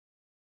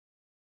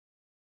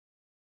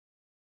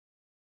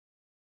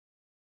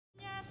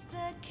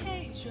just a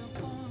cage of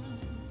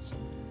bones.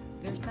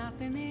 There's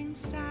nothing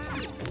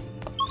inside.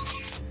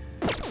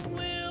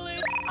 Will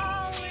it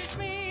always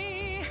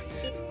be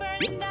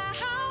burning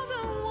down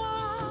the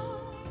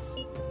walls?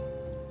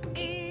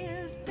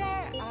 Is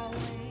there a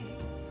way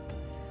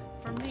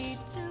for me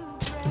to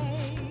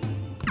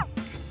break?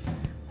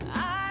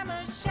 I'm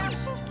a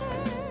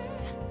sharpshooter.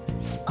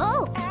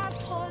 Oh!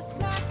 Apple's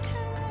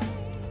masquerade.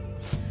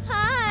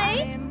 Hi!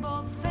 In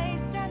both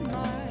face and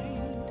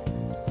mind,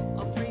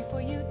 all free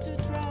for you to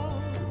draw.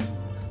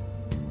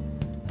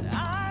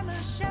 I'm a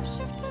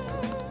shapeshifter,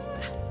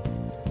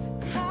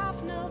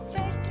 have no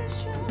face to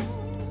show.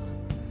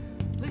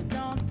 Please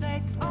don't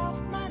take off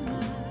my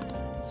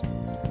mask.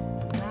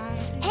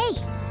 Hey!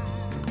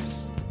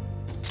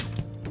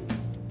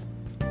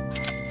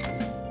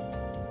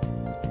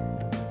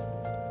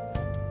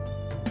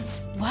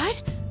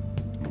 What?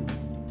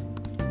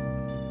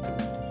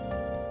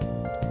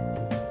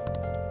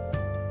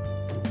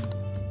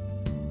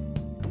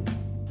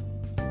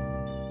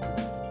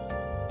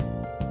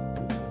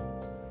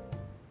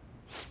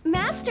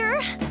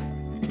 Master!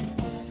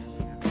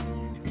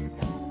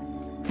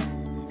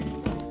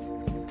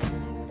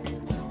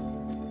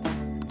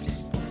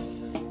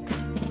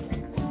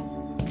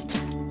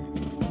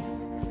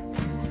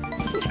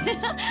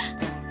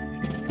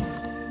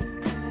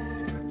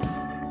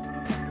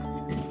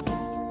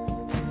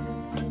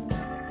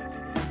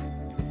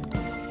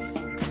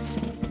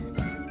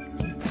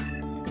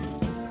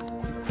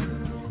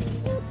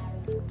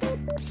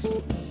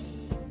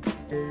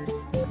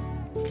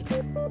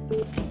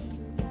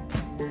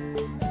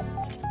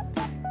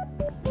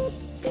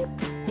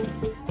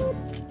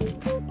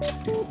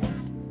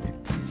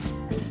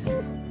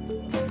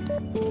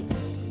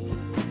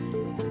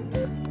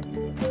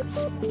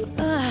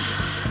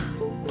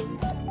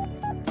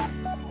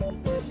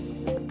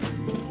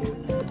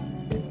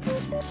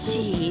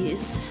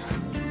 Jeez.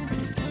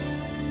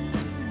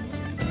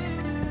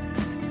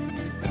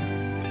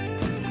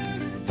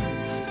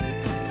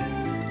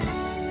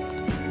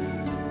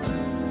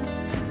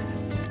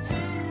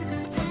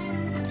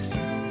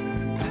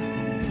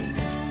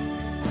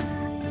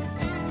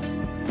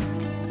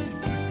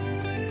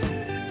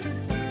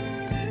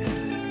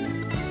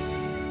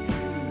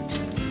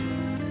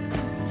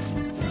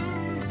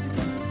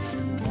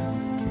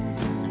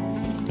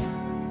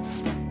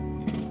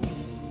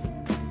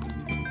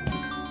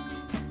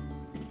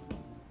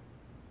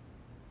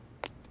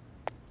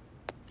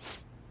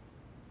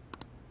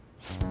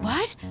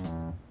 What?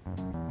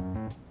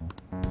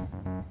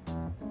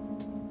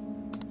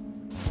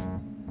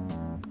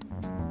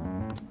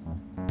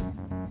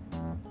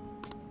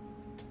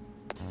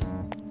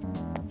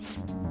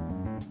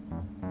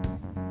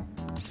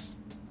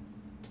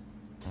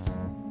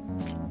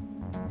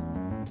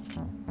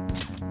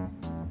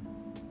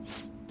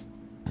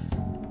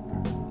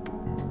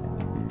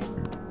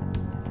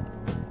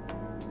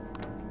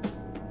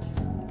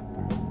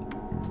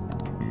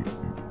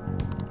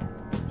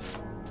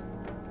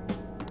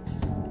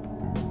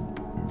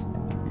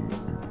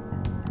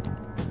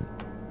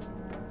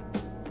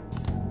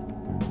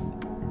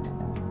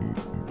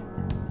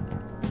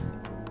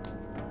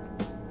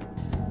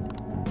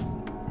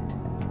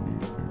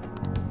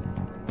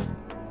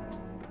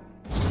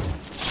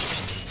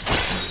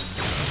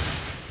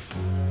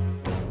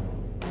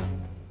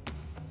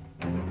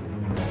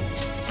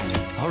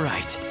 All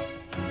right.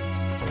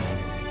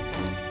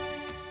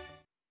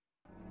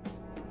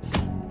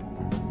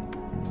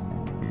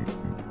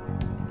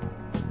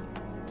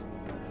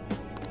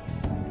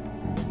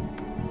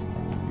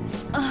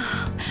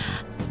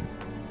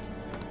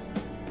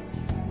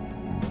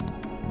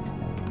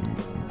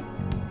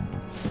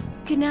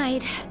 Good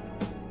night.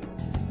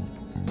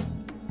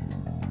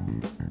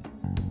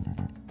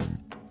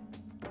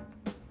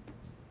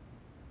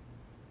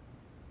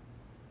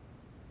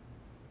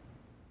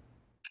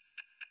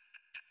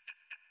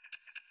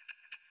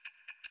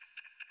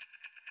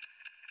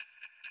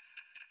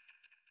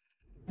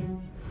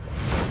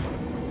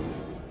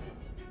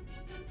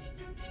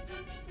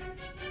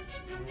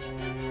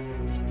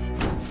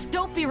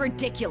 Don't be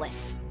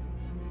ridiculous.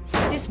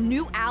 This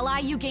new ally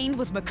you gained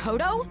was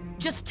Makoto?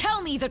 Just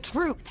tell me the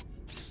truth.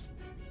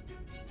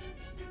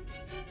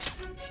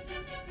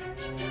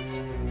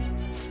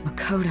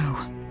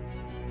 Makoto.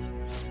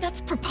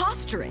 That's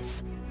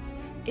preposterous.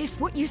 If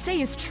what you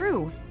say is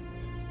true,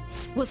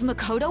 was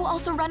Makoto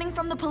also running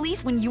from the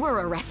police when you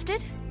were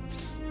arrested?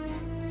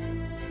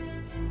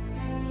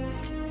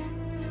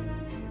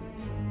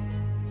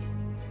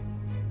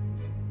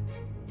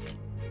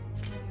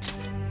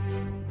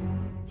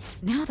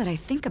 Now that I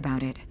think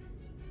about it,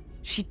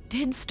 she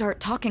did start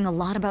talking a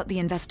lot about the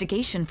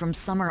investigation from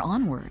summer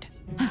onward.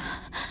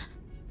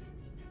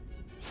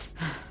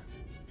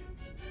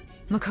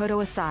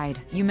 Makoto aside,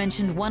 you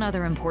mentioned one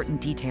other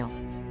important detail.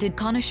 Did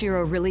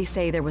Kaneshiro really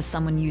say there was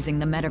someone using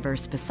the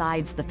metaverse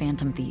besides the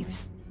Phantom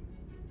Thieves?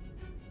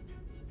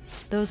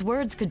 Those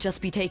words could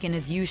just be taken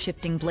as you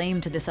shifting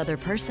blame to this other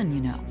person,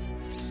 you know.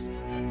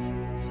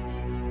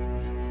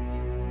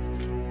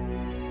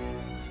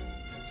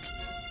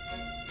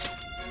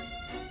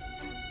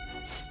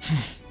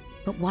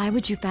 But why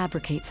would you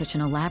fabricate such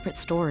an elaborate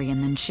story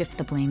and then shift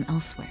the blame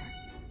elsewhere?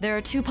 There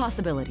are two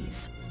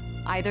possibilities.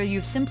 Either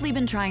you've simply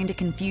been trying to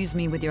confuse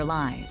me with your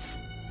lies,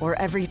 or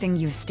everything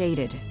you've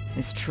stated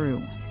is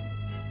true.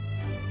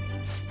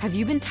 Have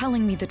you been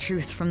telling me the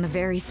truth from the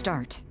very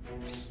start?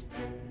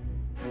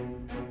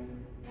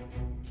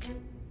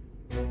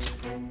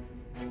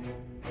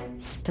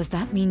 Does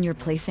that mean you're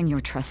placing your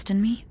trust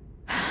in me?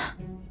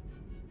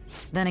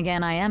 Then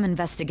again, I am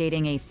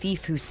investigating a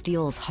thief who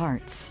steals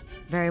hearts.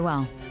 Very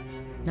well.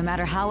 No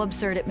matter how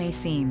absurd it may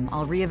seem,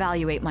 I'll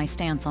reevaluate my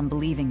stance on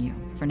believing you,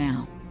 for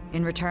now.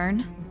 In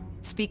return,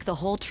 speak the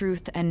whole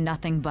truth and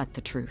nothing but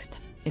the truth.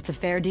 It's a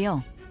fair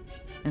deal.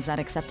 Is that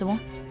acceptable?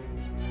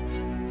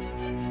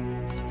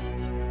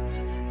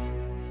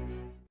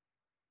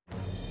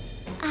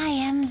 I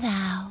am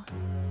thou.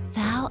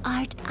 Thou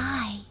art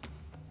I.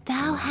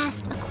 Thou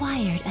hast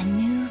acquired a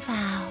new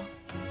vow.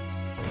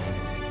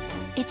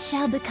 It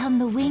shall become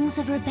the wings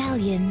of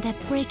rebellion that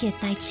breaketh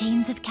thy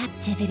chains of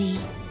captivity.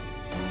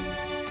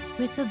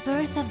 With the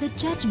birth of the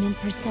judgment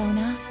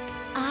persona,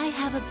 I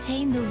have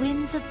obtained the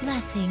winds of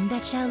blessing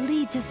that shall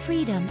lead to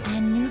freedom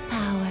and new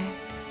power.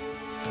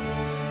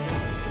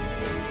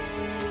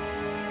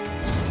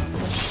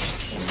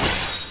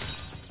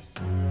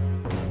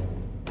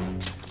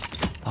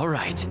 All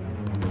right.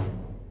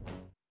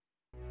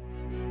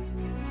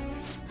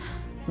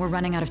 We're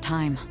running out of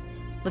time.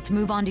 Let's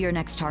move on to your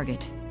next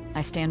target.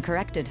 I stand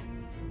corrected.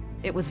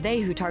 It was they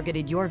who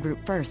targeted your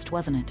group first,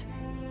 wasn't it?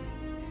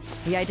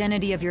 The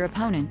identity of your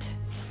opponent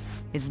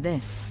is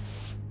this.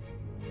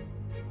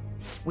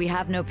 We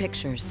have no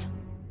pictures.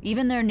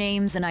 Even their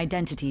names and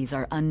identities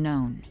are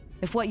unknown.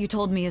 If what you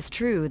told me is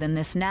true, then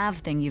this nav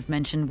thing you've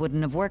mentioned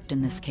wouldn't have worked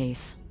in this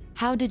case.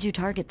 How did you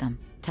target them?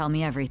 Tell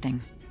me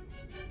everything.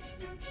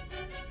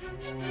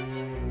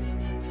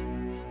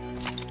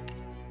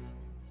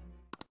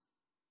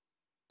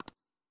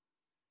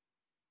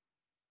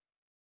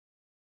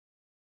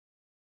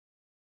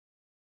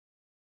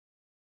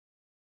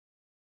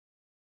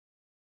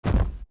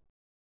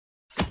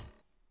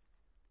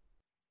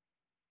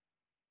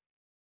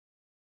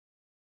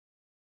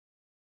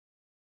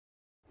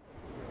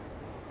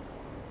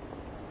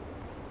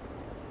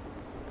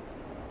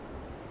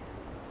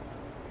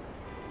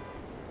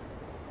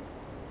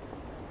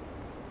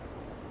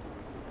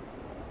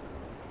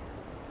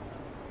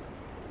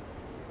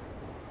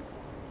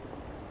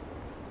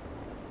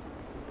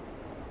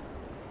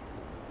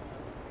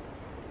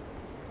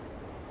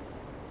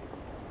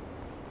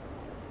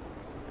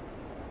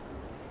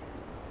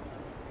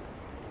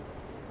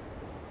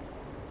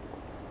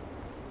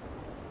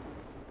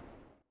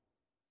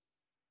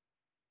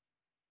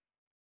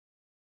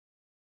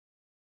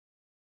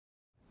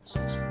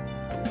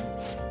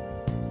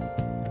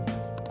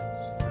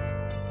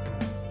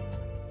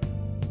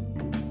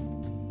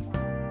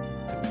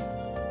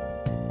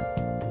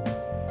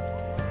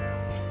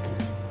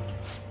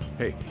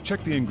 Hey,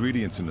 check the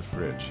ingredients in the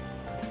fridge.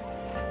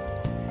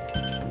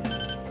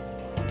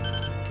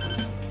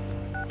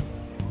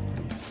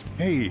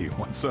 Hey,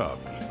 what's up?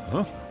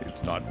 Huh?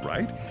 It's not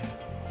right?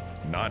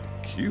 Not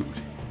cute.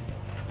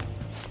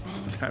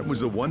 That was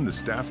the one the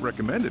staff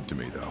recommended to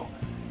me, though.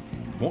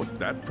 Won't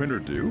that printer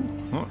do?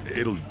 Huh?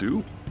 It'll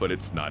do, but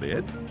it's not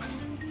it?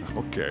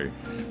 Okay,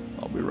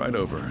 I'll be right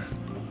over.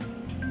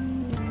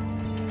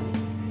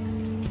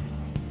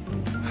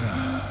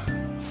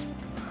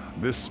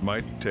 This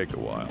might take a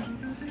while.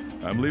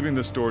 I'm leaving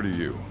the store to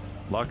you.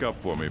 Lock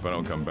up for me if I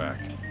don't come back.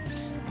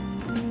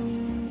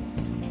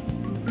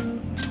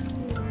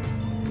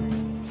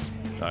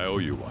 I owe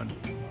you one.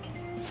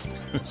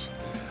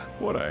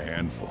 What a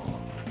handful.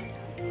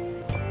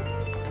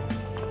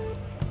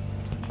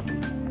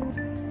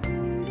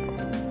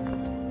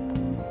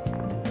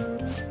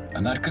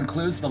 And that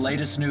concludes the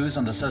latest news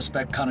on the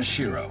suspect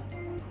Kaneshiro.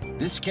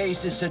 This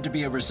case is said to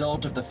be a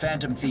result of the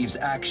Phantom Thieves'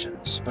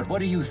 actions, but what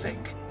do you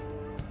think?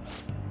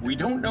 We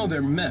don't know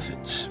their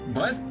methods,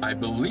 but I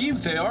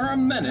believe they are a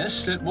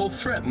menace that will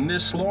threaten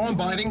this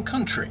law-abiding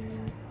country.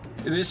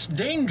 This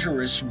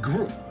dangerous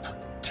group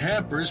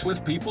tampers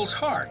with people's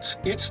hearts.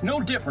 It's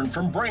no different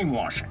from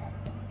brainwashing.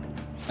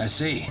 I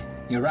see.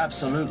 You're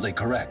absolutely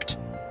correct.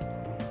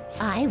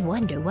 I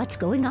wonder what's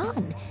going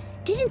on.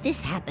 Didn't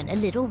this happen a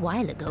little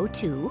while ago,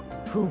 too?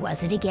 Who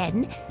was it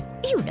again?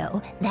 You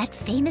know, that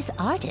famous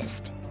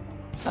artist.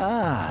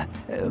 Ah,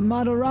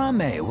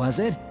 Madarame, was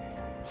it?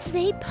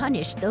 They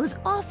punished those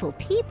awful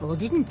people,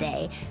 didn't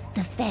they?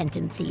 The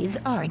Phantom Thieves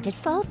aren't at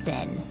fault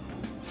then.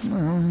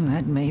 Well,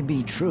 that may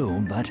be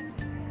true, but...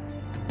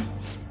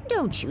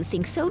 Don't you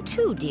think so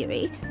too,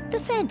 dearie? The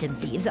Phantom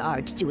Thieves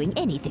aren't doing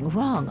anything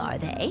wrong, are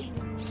they?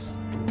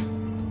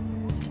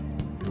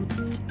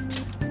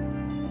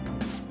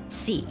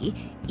 See,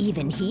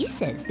 even he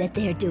says that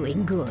they're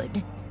doing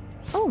good.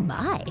 Oh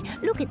my,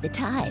 look at the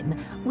time.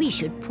 We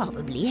should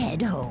probably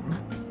head home.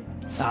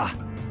 Ah,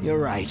 you're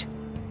right.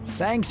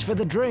 Thanks for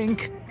the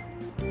drink.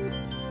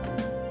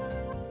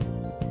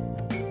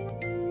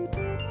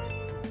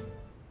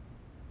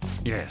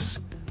 Yes.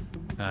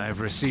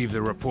 I've received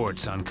the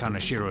reports on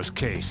Kaneshiro's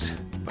case.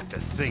 But to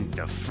think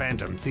the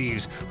Phantom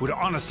Thieves would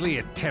honestly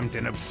attempt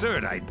an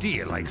absurd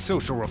idea like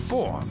social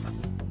reform.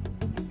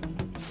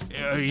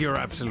 You're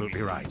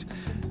absolutely right.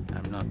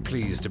 I'm not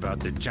pleased about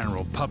the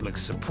general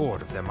public's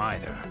support of them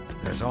either.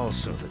 There's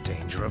also the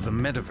danger of the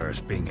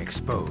metaverse being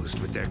exposed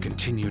with their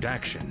continued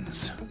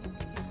actions.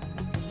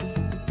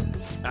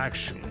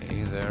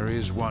 Actually, there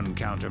is one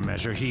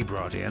countermeasure he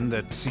brought in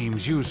that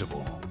seems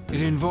usable.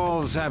 It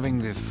involves having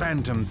the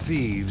Phantom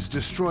Thieves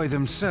destroy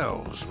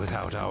themselves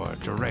without our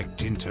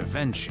direct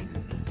intervention.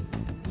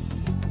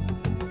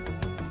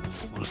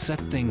 We'll set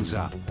things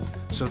up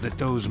so that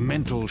those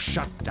mental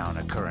shutdown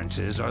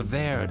occurrences are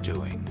their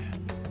doing.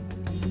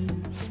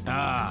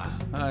 Ah,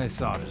 I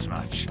thought as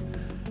much.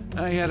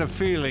 I had a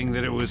feeling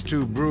that it was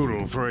too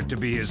brutal for it to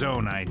be his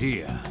own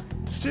idea.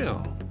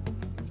 Still,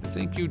 to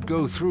think you'd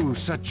go through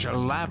such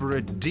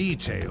elaborate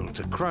detail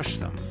to crush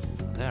them.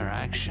 Their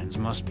actions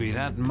must be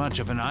that much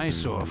of an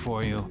eyesore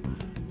for you.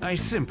 I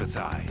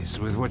sympathize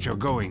with what you're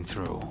going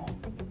through.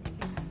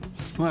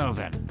 Well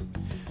then,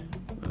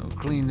 we'll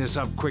clean this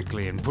up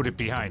quickly and put it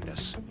behind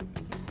us.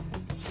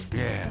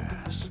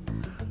 Yes,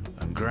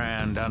 a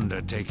grand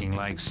undertaking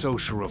like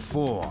social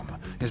reform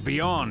is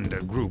beyond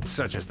a group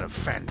such as the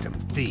Phantom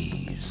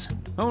Thieves.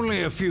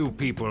 Only a few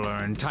people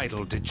are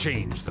entitled to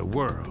change the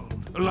world.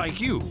 Like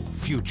you,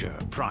 future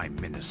Prime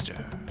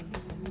Minister.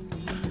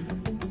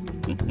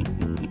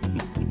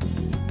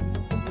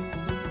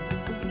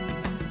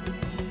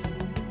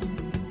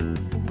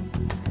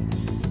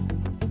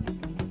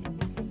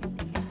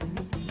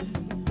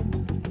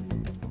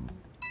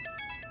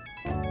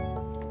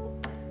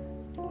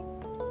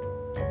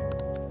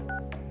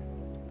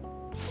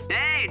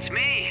 Hey, it's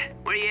me.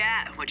 Where you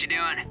at? What you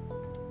doing?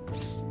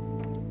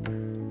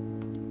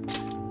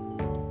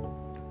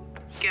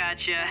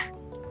 Gotcha.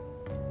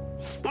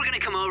 We're gonna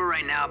come over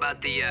right now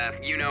about the,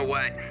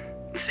 you-know-what.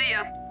 See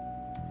ya.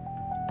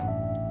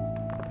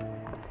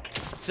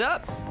 What's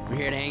up? We're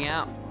here to hang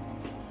out.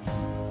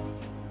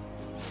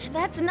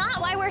 That's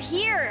not why we're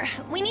here.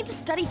 We need to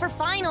study for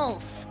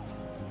finals.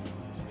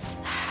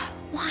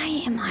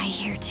 Why am I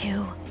here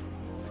too?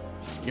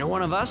 You're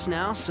one of us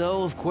now,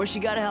 so of course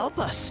you gotta help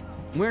us.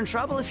 We're in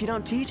trouble if you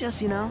don't teach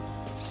us, you know.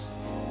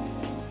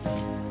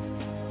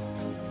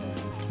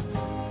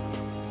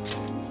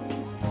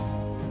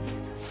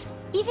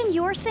 Even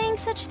you're saying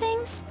such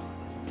things?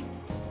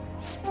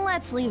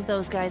 Let's leave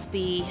those guys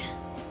be.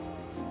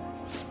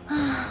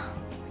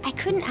 I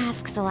couldn't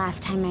ask the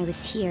last time I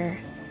was here,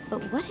 but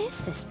what is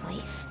this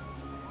place?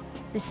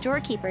 The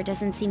storekeeper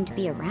doesn't seem to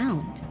be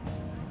around.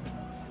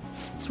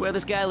 It's where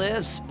this guy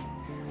lives.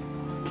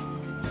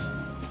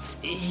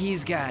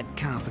 He's got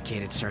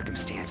complicated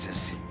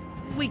circumstances.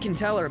 We can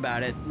tell her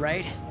about it,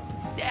 right?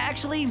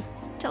 Actually,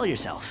 tell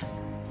yourself.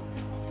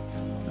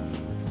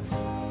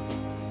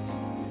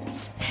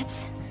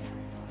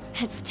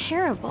 That's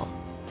terrible.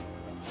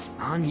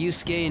 On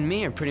Yusuke and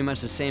me are pretty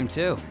much the same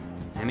too.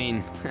 I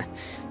mean,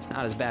 it's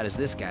not as bad as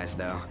this guy's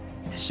though.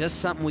 It's just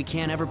something we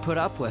can't ever put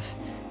up with.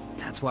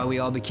 That's why we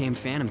all became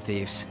Phantom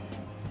Thieves.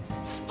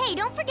 Hey,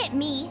 don't forget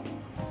me.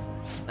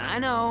 I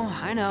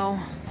know.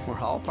 We're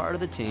all part of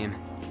the team.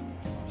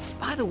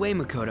 By the way,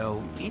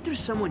 Makoto, ain't there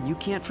someone you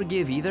can't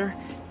forgive either?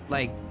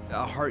 Like,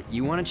 a heart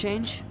you want to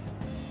change?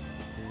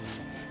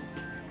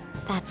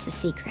 That's a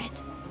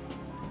secret.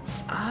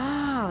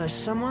 Ah, there's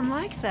someone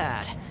like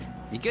that.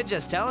 You could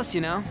just tell us,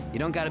 you know. You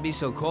don't gotta be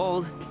so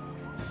cold.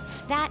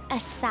 That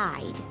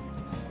aside,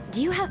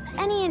 do you have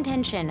any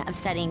intention of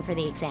studying for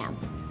the exam?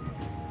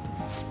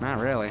 Not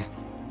really.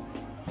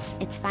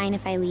 It's fine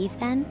if I leave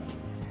then?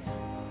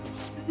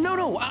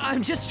 No,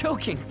 I'm just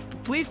joking.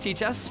 Please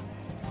teach us.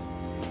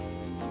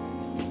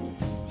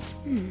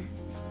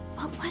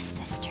 What was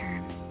this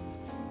term?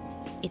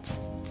 It's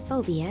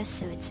phobia,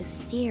 so it's a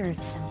fear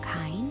of some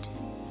kind.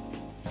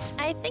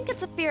 I think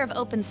it's a fear of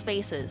open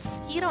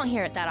spaces. You don't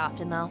hear it that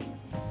often, though.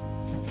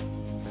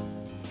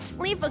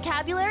 Leave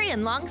vocabulary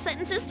and long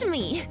sentences to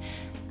me.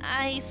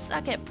 I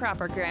suck at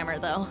proper grammar,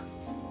 though.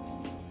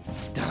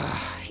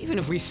 Even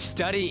if we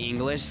study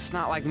English, it's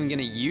not like I'm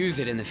gonna use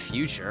it in the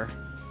future.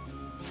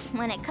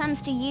 When it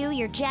comes to you,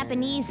 your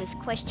Japanese is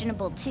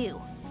questionable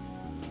too.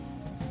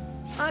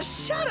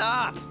 Shut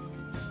up!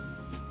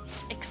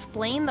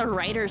 Explain the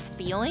writer's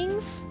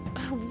feelings?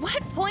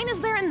 What point is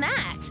there in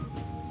that?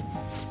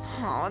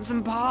 Oh, it's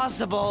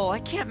impossible. I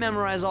can't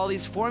memorize all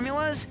these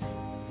formulas.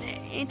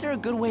 Ain't there a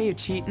good way of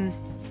cheating?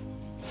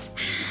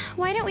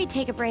 Why don't we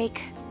take a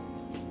break?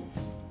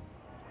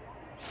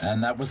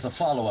 And that was the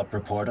follow-up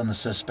report on the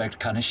suspect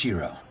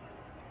Kaneshiro.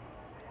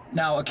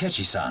 Now,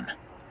 Akechi-san.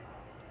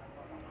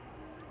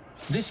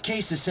 This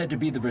case is said to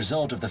be the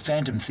result of the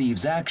Phantom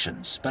Thieves'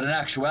 actions, but in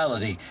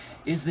actuality,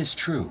 is this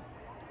true?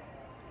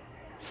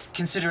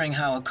 Considering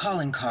how a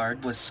calling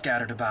card was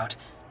scattered about,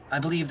 I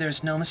believe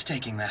there's no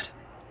mistaking that.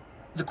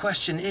 The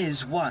question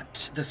is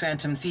what the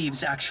Phantom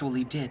Thieves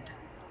actually did.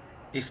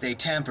 If they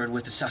tampered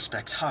with the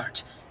suspect's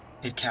heart,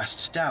 it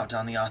casts doubt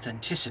on the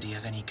authenticity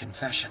of any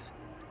confession.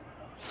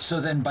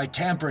 So then, by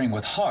tampering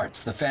with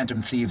hearts, the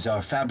Phantom Thieves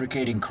are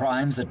fabricating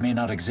crimes that may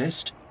not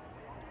exist?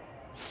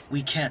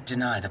 We can't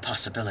deny the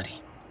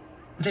possibility.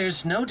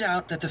 There's no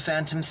doubt that the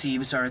Phantom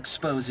Thieves are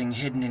exposing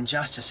hidden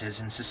injustices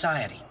in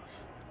society.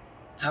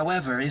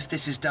 However, if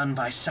this is done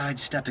by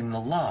sidestepping the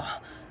law,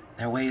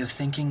 their way of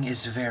thinking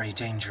is very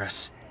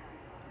dangerous.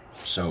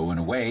 So, in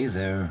a way,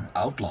 they're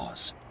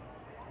outlaws.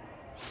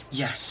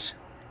 Yes.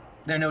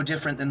 They're no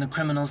different than the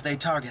criminals they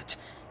target.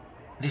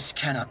 This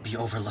cannot be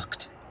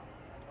overlooked.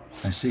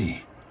 I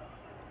see.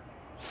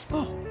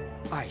 Oh,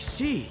 I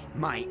see.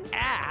 My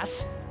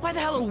ass? Why the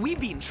hell are we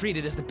being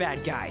treated as the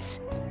bad guys?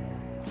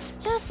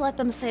 Just let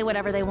them say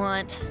whatever they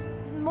want.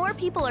 More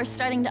people are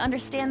starting to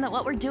understand that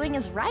what we're doing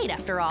is right,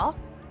 after all.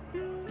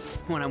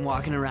 When I'm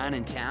walking around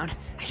in town,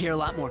 I hear a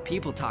lot more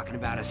people talking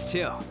about us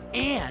too.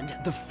 And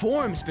the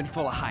forum's been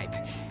full of hype.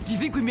 Do you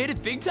think we made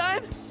it big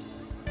time?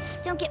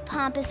 Don't get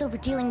pompous over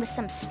dealing with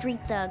some street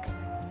thug.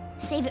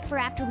 Save it for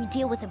after we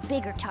deal with a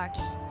bigger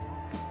target.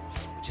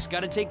 We just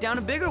gotta take down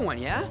a bigger one,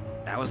 yeah?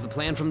 That was the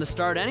plan from the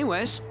start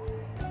anyways.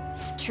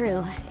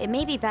 True. It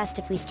may be best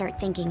if we start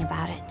thinking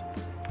about it.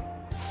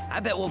 I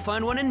bet we'll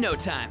find one in no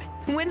time.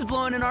 The wind's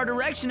blowing in our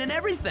direction and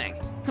everything.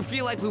 I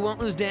feel like we won't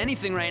lose to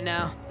anything right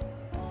now.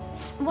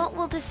 Well,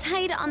 we'll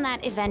decide on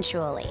that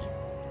eventually.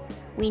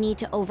 We need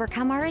to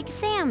overcome our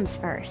exams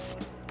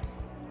first.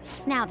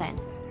 Now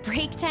then,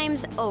 break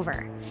time's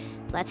over.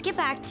 Let's get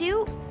back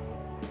to...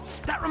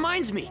 That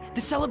reminds me,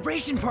 the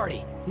celebration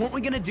party. Weren't we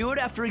gonna do it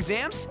after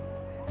exams?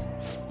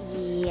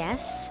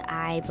 Yes,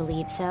 I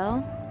believe so.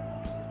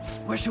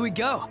 Where should we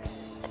go?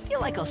 I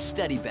feel like I'll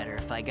study better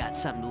if I got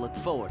something to look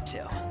forward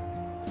to.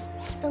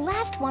 The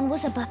last one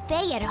was a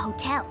buffet at a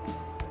hotel.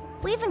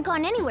 We haven't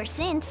gone anywhere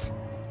since.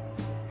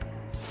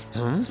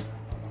 Hmm?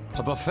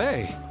 A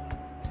buffet?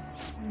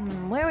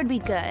 Where would be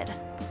good?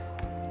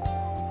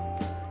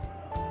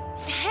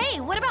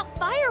 Hey, what about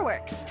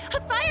fireworks?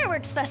 A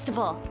fireworks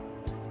festival!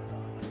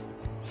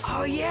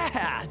 Oh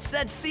yeah, it's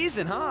that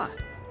season, huh?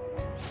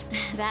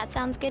 That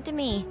sounds good to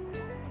me.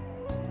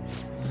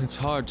 It's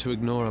hard to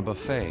ignore a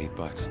buffet,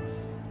 but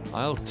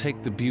I'll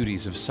take the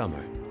beauties of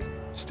summer.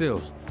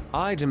 Still,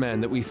 I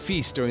demand that we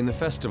feast during the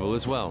festival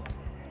as well.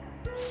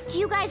 Do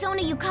you guys own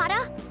a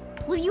yukata?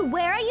 Will you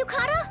wear a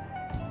yukata?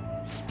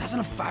 Doesn't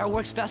a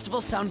fireworks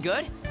festival sound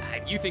good?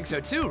 You think so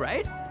too,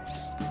 right?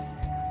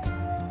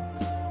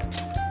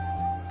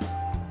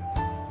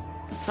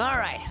 All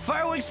right,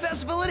 fireworks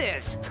festival it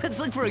is. Let's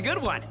look for a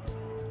good one.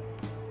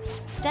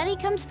 Study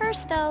comes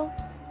first, though.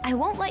 I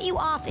won't let you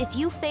off if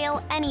you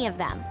fail any of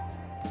them.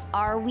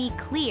 Are we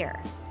clear?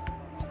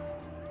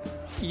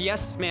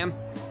 Yes, ma'am.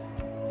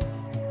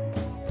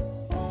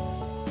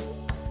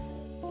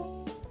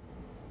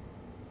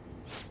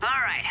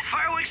 All right,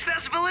 fireworks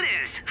festival it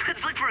is.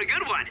 Let's look for a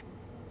good one.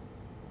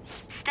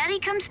 Study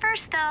comes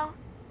first, though.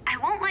 I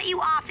won't let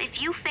you off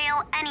if you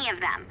fail any of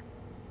them.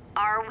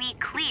 Are we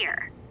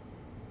clear?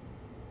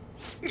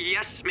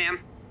 Yes, ma'am.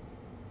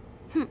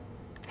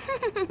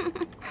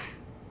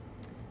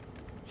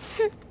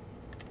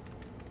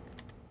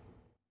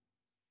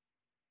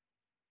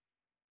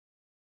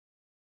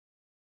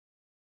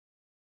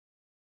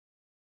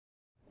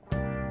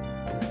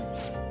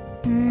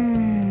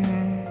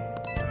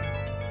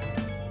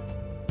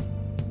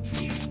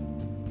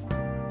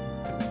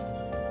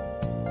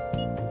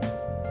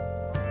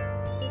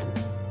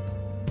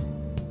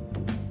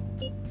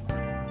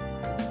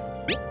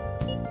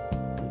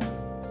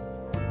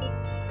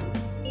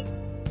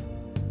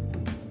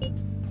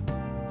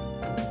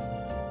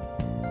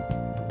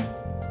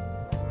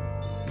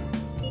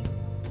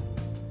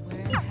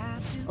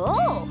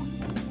 Oh!